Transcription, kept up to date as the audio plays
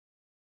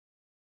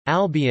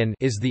Albion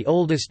is the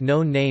oldest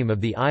known name of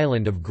the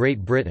island of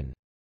Great Britain.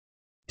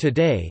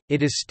 Today,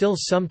 it is still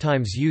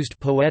sometimes used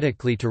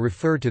poetically to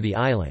refer to the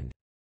island.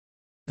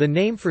 The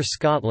name for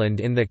Scotland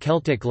in the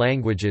Celtic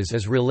languages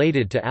is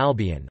related to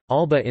Albion,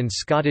 Alba in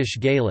Scottish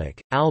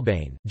Gaelic,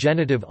 Albane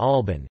genitive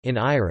Alban in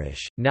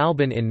Irish,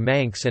 Nalban in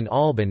Manx and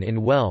Alban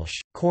in Welsh,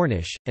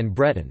 Cornish, and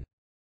Breton.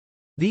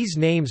 These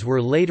names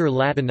were later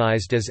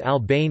Latinized as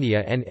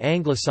Albania and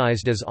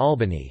Anglicised as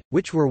Albany,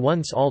 which were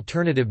once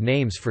alternative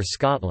names for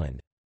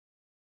Scotland.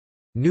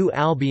 New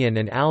Albion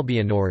and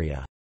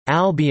Albionoria,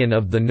 Albion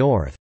of the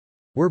North,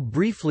 were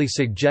briefly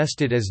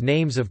suggested as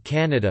names of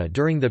Canada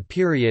during the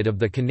period of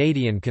the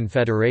Canadian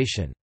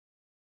Confederation.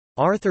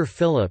 Arthur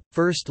Phillip,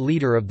 first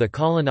leader of the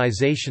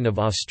colonisation of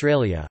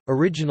Australia,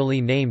 originally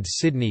named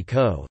Sydney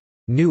Cove,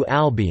 New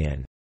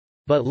Albion,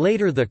 but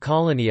later the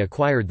colony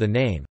acquired the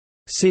name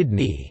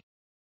Sydney.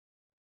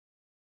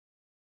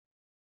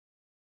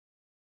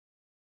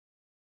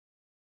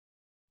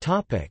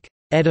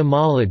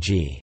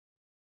 Etymology.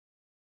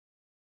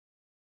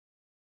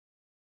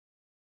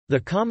 The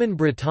common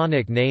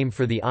Brittonic name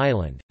for the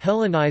island,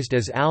 Hellenized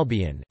as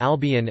Albion,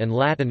 Albion and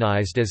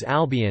Latinized as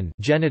Albion,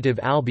 genitive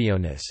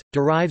Albionus,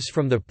 derives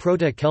from the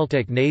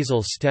Proto-Celtic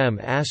nasal stem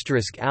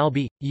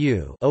 *albi,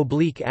 u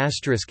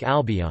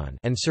 *Albion,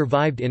 and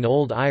survived in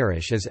Old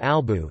Irish as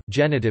Albu,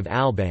 genitive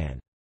Alban.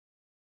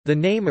 The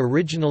name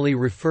originally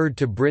referred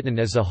to Britain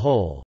as a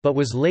whole, but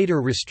was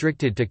later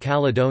restricted to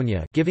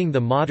Caledonia, giving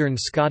the modern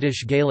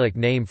Scottish Gaelic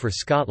name for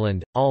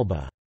Scotland,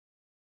 Alba.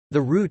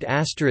 The root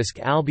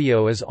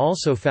 *albio is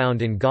also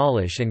found in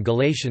Gaulish and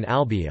Galatian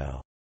albio,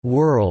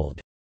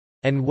 world,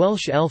 and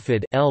Welsh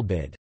elfid,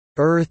 elbid,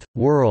 earth,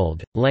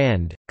 world,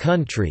 land,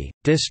 country,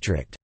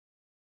 district.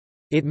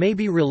 It may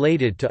be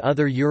related to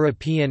other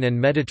European and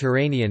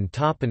Mediterranean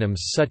toponyms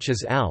such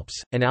as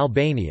Alps, and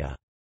Albania.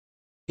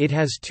 It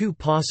has two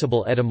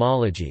possible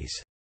etymologies.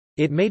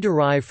 It may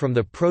derive from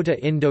the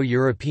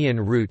Proto-Indo-European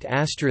root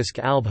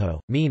 *albho,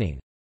 meaning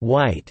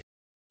white,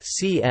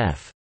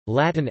 cf.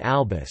 Latin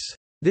albus.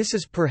 This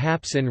is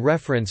perhaps in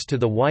reference to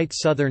the white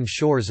southern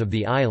shores of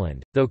the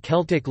island, though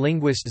Celtic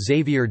linguist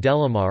Xavier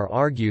Delamare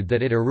argued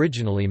that it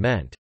originally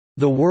meant,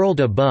 "the world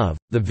above,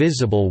 the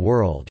visible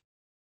world",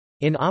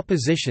 in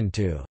opposition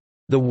to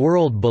 "the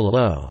world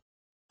below",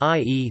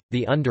 i.e.,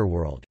 the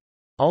underworld.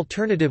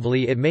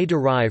 Alternatively, it may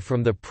derive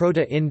from the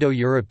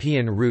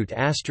Proto-Indo-European root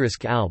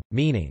 *alb,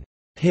 meaning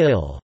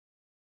hill.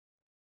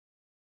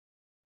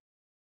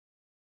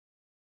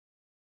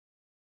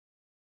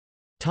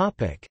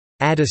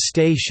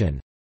 Attestation.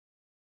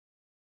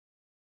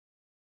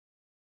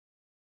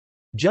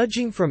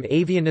 Judging from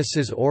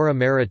Avianus's Ora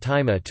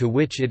Maritima, to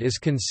which it is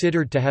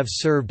considered to have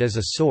served as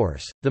a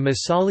source, the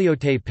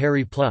Massaliote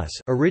Periplus,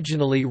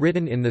 originally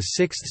written in the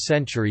 6th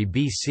century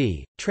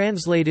BC,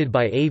 translated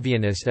by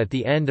Avianus at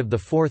the end of the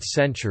 4th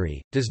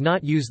century, does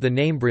not use the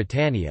name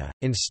Britannia.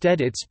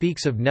 Instead, it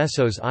speaks of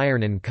Nessos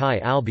Ironon kai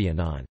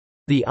Albionon,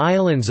 the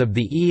islands of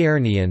the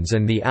Iernians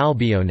and the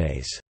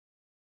Albiones.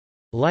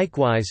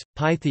 Likewise,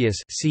 Pytheas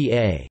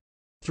ca.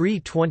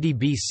 320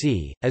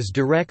 BC, as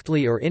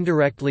directly or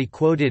indirectly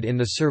quoted in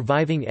the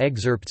surviving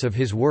excerpts of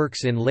his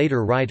works in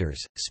later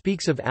writers,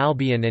 speaks of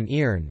Albion and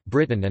Earn,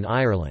 Britain and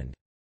Ireland.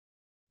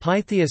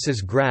 Pytheas's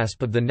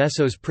grasp of the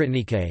Nessos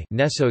Prytnike,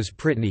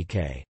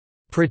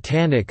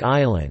 Britannic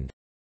island,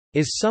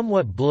 is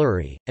somewhat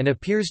blurry, and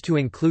appears to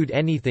include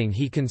anything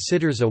he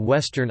considers a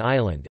western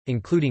island,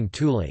 including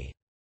Thule.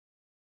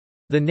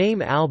 The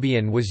name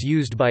Albion was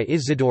used by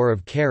Isidore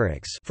of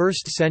Charax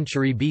 1st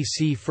century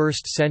BC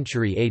 1st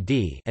century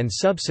AD and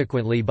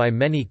subsequently by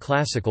many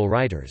classical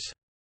writers.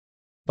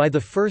 By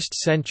the 1st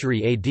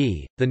century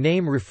AD, the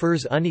name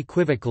refers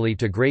unequivocally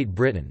to Great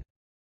Britain.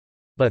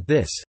 But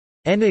this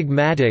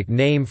enigmatic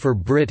name for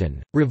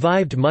Britain,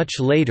 revived much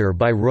later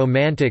by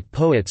Romantic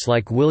poets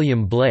like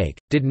William Blake,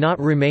 did not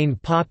remain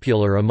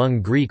popular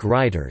among Greek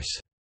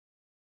writers.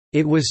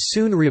 It was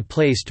soon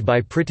replaced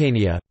by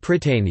Prytania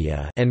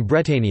and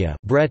Britannia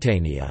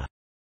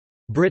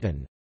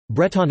Britain,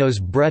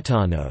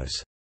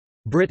 Bretanos,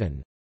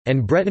 Britain,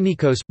 and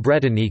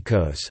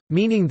Bretonikos,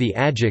 meaning the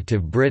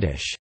adjective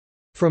British.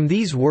 From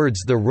these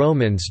words the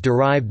Romans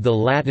derived the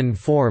Latin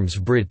forms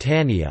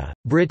Britannia,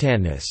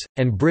 Britannis,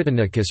 and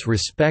Britannicus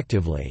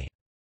respectively.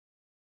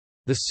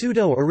 The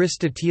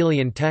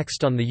pseudo-Aristotelian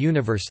text on the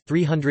universe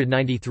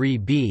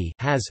 393b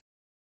has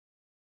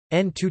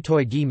En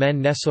tutoi gi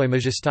men nesoi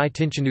majestai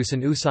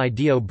tinchanusan usai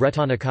dio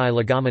Bretonicae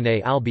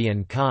legamine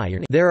Albion kai.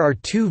 There are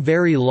two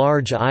very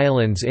large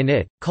islands in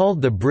it,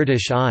 called the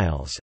British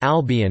Isles,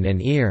 Albion and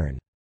Earn.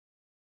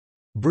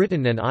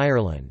 Britain and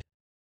Ireland.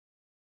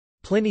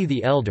 Pliny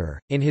the Elder,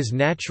 in his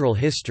Natural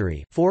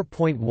History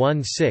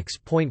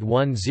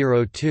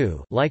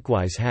 4.16.102,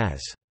 likewise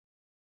has.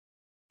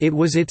 It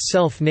was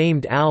itself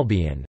named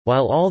Albion,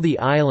 while all the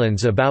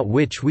islands about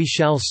which we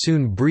shall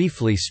soon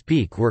briefly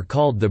speak were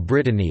called the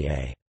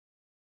Britanniae.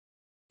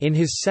 In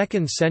his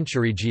 2nd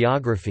century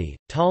geography,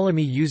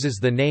 Ptolemy uses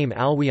the name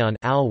Albion,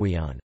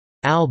 Albion,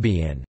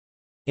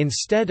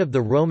 instead of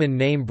the Roman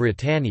name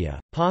Britannia,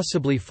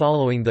 possibly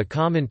following the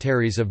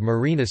commentaries of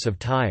Marinus of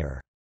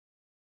Tyre.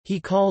 He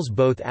calls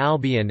both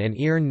Albion and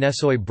Earn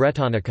Nesoi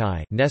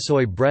Bretonicae,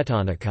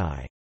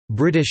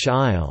 British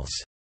Isles.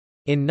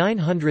 In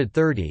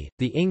 930,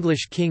 the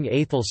English king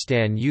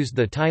Aethelstan used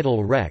the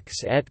title Rex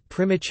et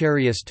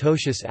Primicerius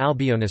Totius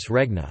Albionis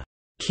Regna,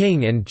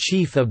 king and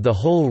chief of the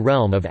whole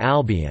realm of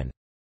Albion.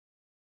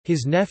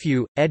 His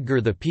nephew,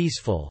 Edgar the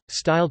Peaceful,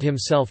 styled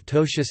himself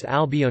Totius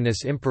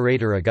Albionis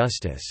Imperator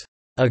Augustus,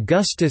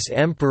 Augustus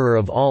Emperor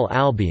of all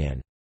Albion,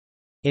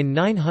 in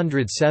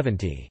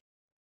 970.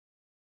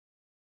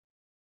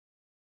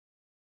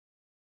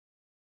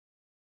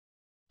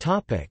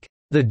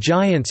 The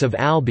Giants of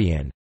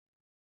Albion.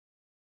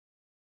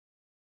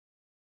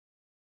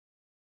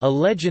 A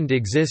legend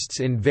exists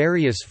in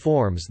various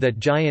forms that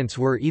giants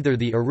were either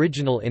the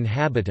original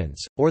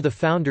inhabitants, or the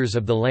founders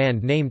of the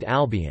land named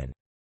Albion.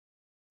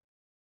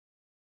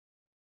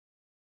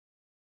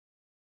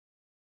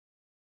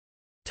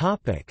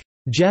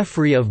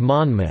 Geoffrey of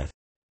Monmouth.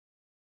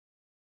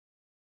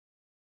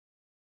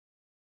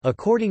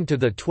 According to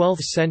the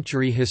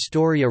 12th-century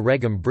Historia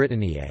Regum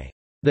Britanniae,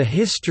 The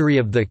History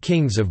of the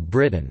Kings of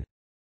Britain,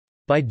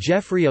 by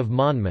Geoffrey of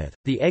Monmouth,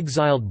 the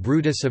exiled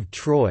Brutus of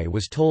Troy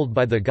was told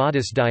by the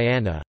goddess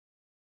Diana.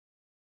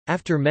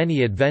 After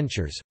many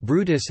adventures,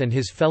 Brutus and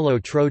his fellow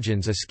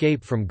Trojans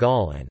escape from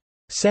Gaul and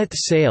set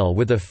sail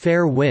with a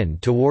fair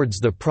wind towards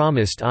the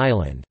promised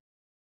island.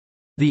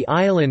 The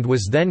island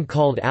was then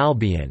called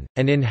Albion,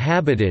 and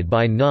inhabited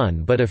by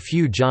none but a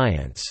few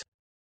giants.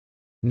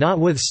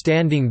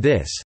 Notwithstanding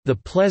this, the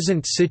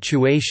pleasant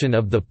situation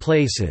of the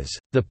places,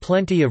 the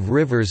plenty of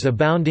rivers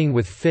abounding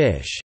with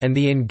fish, and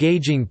the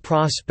engaging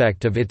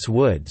prospect of its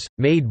woods,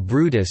 made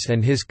Brutus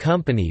and his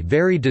company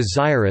very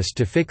desirous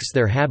to fix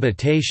their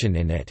habitation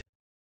in it.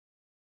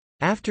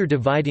 After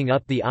dividing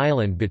up the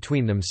island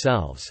between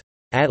themselves,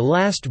 at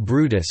last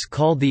Brutus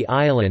called the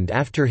island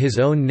after his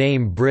own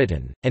name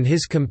Britain, and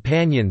his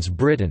companions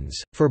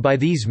Britons, for by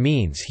these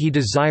means he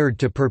desired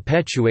to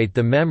perpetuate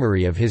the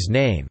memory of his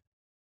name.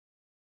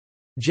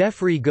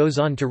 Geoffrey goes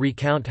on to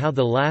recount how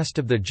the last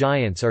of the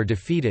giants are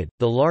defeated,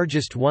 the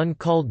largest one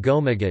called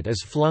Gomagat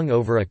is flung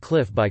over a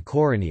cliff by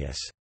Corinius.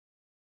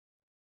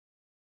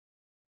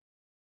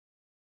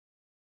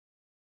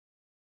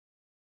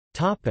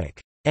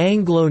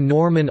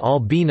 Anglo-Norman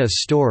Albina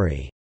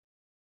story.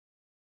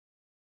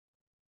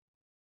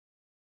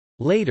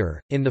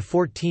 Later, in the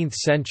 14th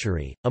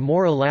century, a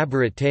more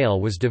elaborate tale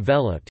was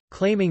developed,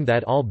 claiming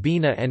that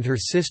Albina and her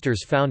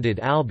sisters founded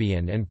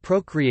Albion and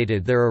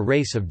procreated there a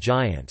race of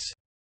giants.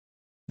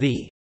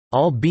 The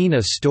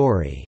Albina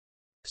story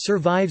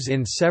survives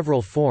in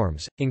several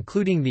forms,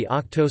 including the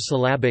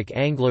octosyllabic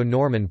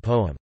Anglo-Norman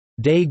poem,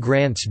 Des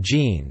Grands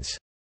Gens,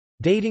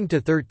 dating to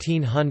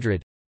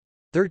 1300,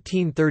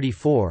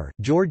 1334,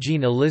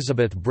 Georgine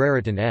Elizabeth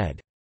Brereton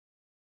ed.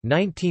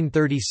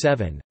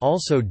 1937,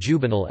 also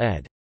Juvenal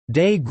ed.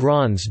 Des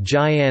grands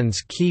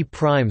giants qui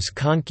primes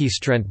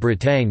conquistrent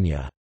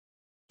Bretagne.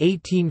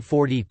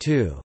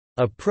 1842.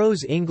 A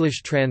prose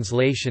English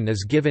translation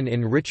is given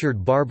in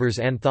Richard Barber's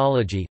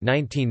Anthology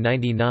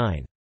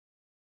 1999.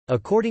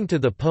 According to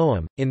the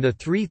poem, in the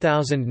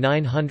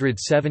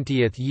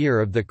 3970th year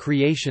of the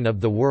creation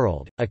of the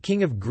world, a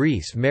king of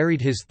Greece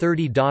married his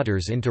 30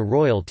 daughters into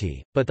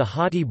royalty, but the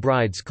haughty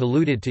brides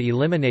colluded to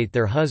eliminate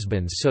their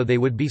husbands so they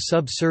would be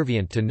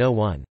subservient to no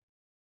one.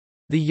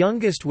 The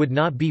youngest would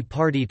not be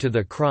party to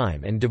the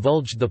crime and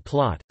divulged the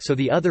plot, so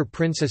the other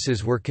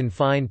princesses were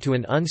confined to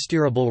an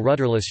unsteerable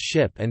rudderless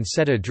ship and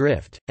set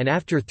adrift, and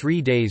after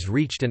 3 days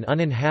reached an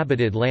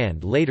uninhabited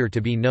land later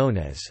to be known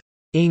as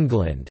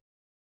England.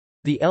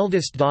 The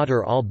eldest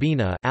daughter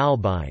Albina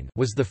Albine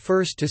was the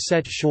first to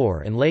set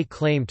shore and lay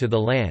claim to the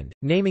land,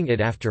 naming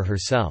it after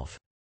herself.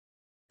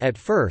 At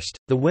first,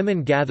 the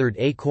women gathered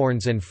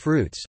acorns and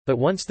fruits, but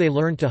once they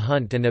learned to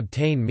hunt and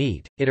obtain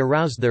meat, it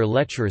aroused their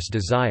lecherous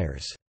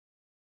desires.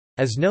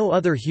 As no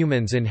other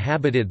humans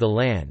inhabited the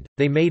land,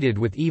 they mated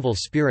with evil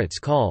spirits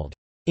called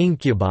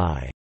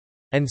incubi,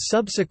 and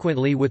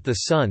subsequently with the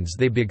sons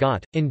they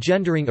begot,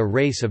 engendering a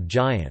race of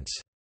giants.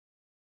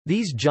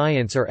 These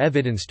giants are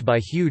evidenced by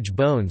huge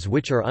bones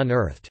which are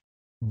unearthed.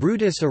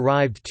 Brutus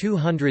arrived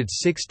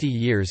 260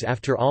 years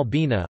after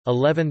Albina,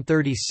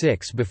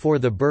 1136 before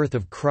the birth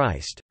of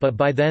Christ, but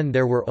by then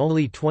there were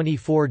only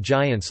 24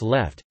 giants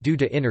left, due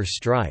to inner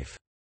strife.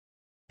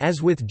 As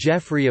with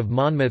Geoffrey of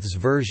Monmouth's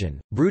version,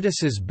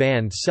 Brutus's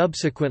band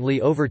subsequently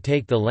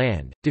overtake the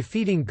land,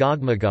 defeating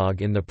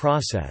Gogmagog in the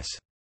process.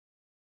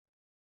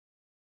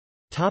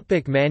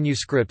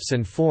 Manuscripts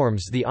and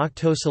forms. The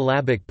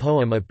octosyllabic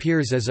poem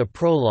appears as a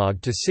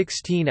prologue to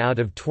 16 out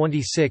of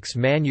 26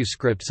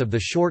 manuscripts of the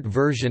short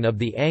version of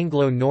the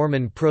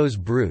Anglo-Norman prose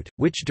brut,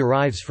 which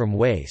derives from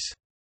Wace.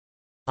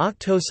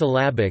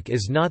 Octosyllabic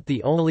is not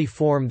the only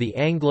form the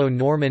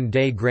Anglo-Norman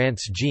Des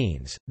Grands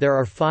Gens, there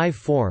are 5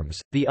 forms,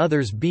 the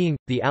others being,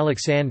 the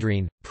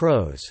Alexandrine,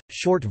 prose,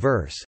 short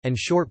verse, and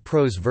short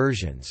prose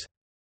versions.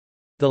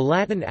 The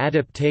Latin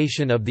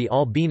adaptation of the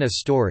Albina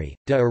story,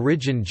 De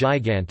Origine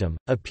Gigantum,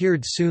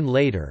 appeared soon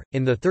later.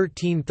 In the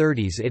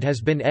 1330s it has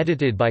been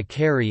edited by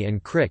Carey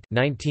and Crick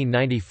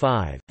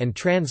 (1995) and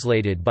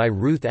translated by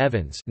Ruth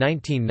Evans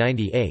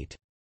 (1998).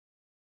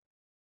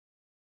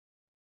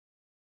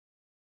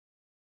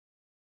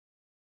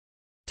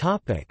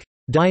 Topic: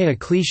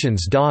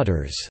 Diocletian's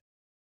daughters.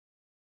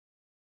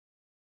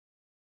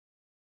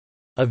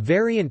 A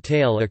variant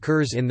tale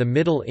occurs in the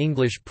Middle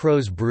English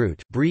prose Brut,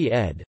 Brie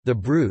ed., the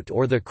Brut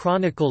or the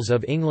Chronicles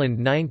of England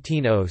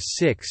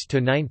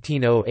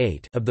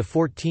 1906–1908 of the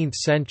 14th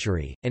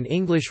century, an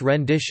English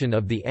rendition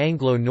of the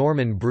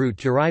Anglo-Norman Brut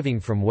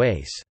deriving from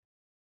Wace.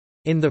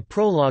 In the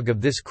prologue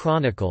of this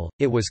chronicle,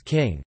 it was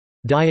King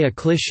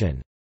Diocletian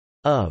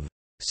of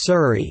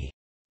Surrey,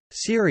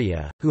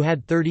 Syria, who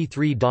had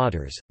 33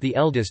 daughters, the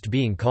eldest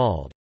being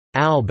called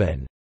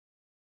Alban.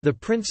 The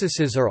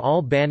princesses are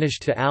all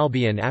banished to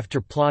Albion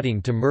after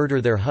plotting to murder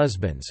their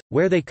husbands,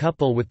 where they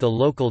couple with the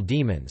local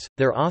demons.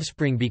 Their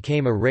offspring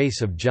became a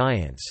race of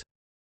giants.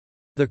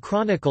 The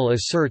chronicle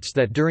asserts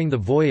that during the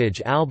voyage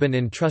Alban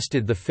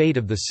entrusted the fate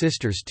of the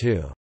sisters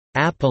to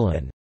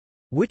Apollon,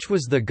 which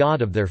was the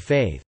god of their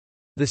faith.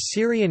 The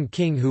Syrian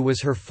king who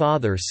was her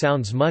father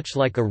sounds much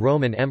like a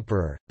Roman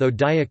emperor, though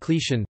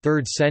Diocletian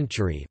 3rd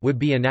century would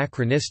be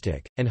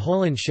anachronistic, and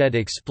Holinshed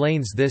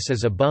explains this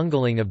as a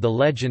bungling of the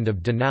legend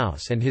of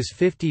Danaus and his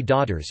 50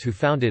 daughters who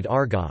founded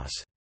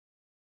Argos.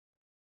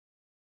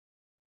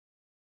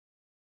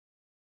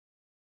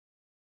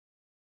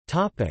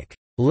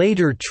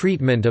 Later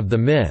treatment of the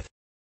myth.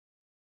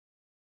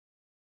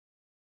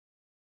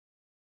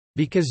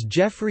 Because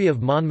Geoffrey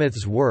of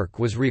Monmouth's work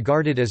was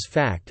regarded as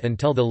fact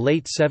until the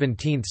late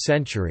 17th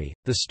century,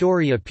 the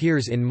story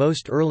appears in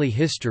most early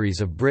histories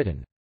of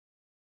Britain.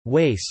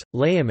 Wace,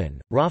 Layman,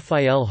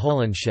 Raphael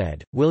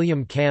Holinshed,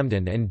 William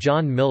Camden and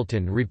John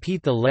Milton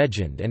repeat the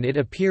legend and it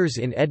appears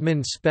in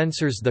Edmund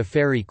Spenser's The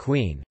Faerie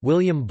Queene.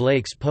 William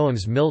Blake's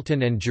poems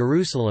Milton and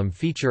Jerusalem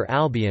feature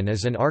Albion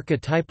as an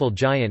archetypal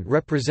giant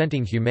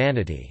representing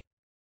humanity.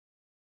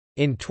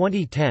 In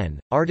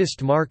 2010,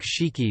 artist Mark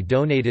Sheikey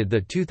donated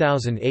the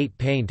 2008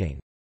 painting,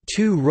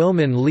 Two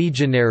Roman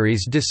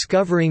Legionaries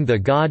Discovering the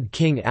God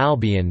King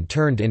Albion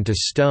Turned into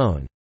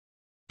Stone,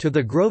 to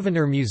the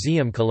Grosvenor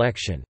Museum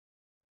collection.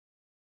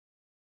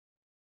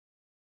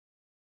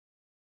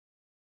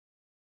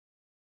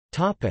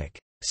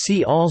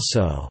 See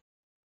also: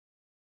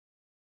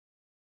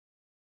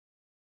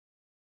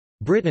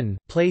 Britain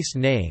place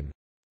name,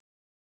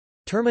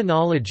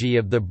 Terminology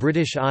of the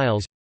British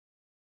Isles,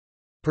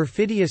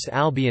 Perfidious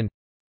Albion,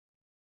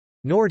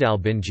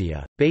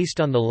 Nordalbingia, based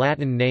on the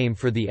Latin name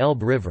for the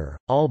Elbe River,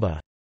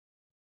 Alba,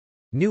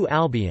 New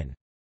Albion.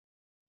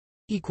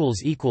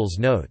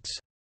 Notes